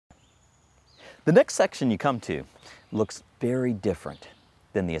The next section you come to looks very different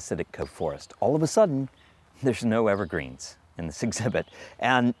than the acidic Cove forest. All of a sudden, there's no evergreens in this exhibit,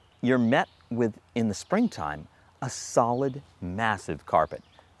 and you're met with, in the springtime, a solid, massive carpet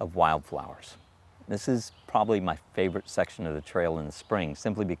of wildflowers. This is probably my favorite section of the trail in the spring,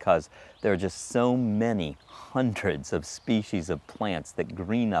 simply because there are just so many hundreds of species of plants that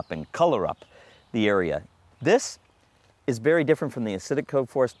green up and color up the area. This is very different from the acidic Cove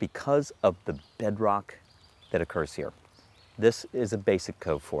forest because of the bedrock that occurs here. This is a basic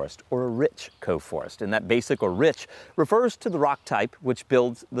Cove forest, or a rich Cove forest, and that basic or rich refers to the rock type which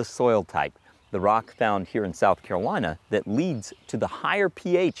builds the soil type. The rock found here in South Carolina that leads to the higher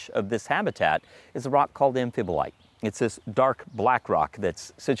pH of this habitat is a rock called amphibolite. It's this dark black rock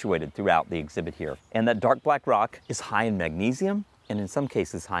that's situated throughout the exhibit here. And that dark black rock is high in magnesium and in some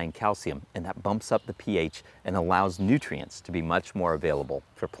cases high in calcium, and that bumps up the pH and allows nutrients to be much more available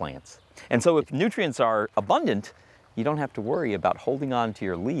for plants. And so if nutrients are abundant, you don't have to worry about holding on to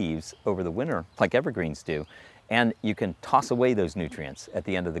your leaves over the winter like evergreens do. And you can toss away those nutrients at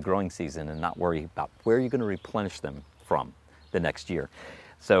the end of the growing season and not worry about where you're going to replenish them from the next year.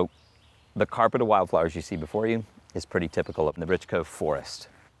 So the carpet of wildflowers you see before you is pretty typical of the rich Cove forest.